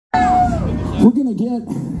We're gonna get,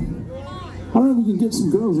 I don't know if we can get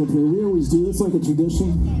some girls up here. We always do. It's like a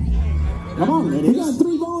tradition. Come on, ladies. We got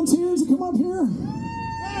 3 volunteers to come up here.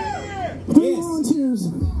 3 volunteers.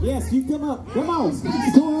 Yes, you come up. Come on. Come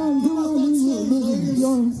on, come on.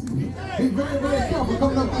 Be very, very careful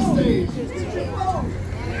coming up this stage.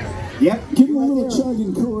 Yep. Give him a little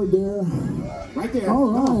chugging chord there. Right there.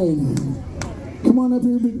 All right. Come on up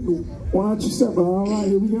here. Why don't you step? All right,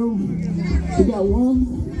 here we go. We got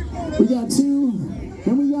 1. We got 2.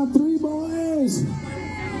 And we got 3 boys.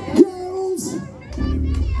 Girls.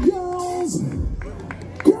 Girls.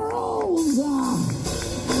 Girls.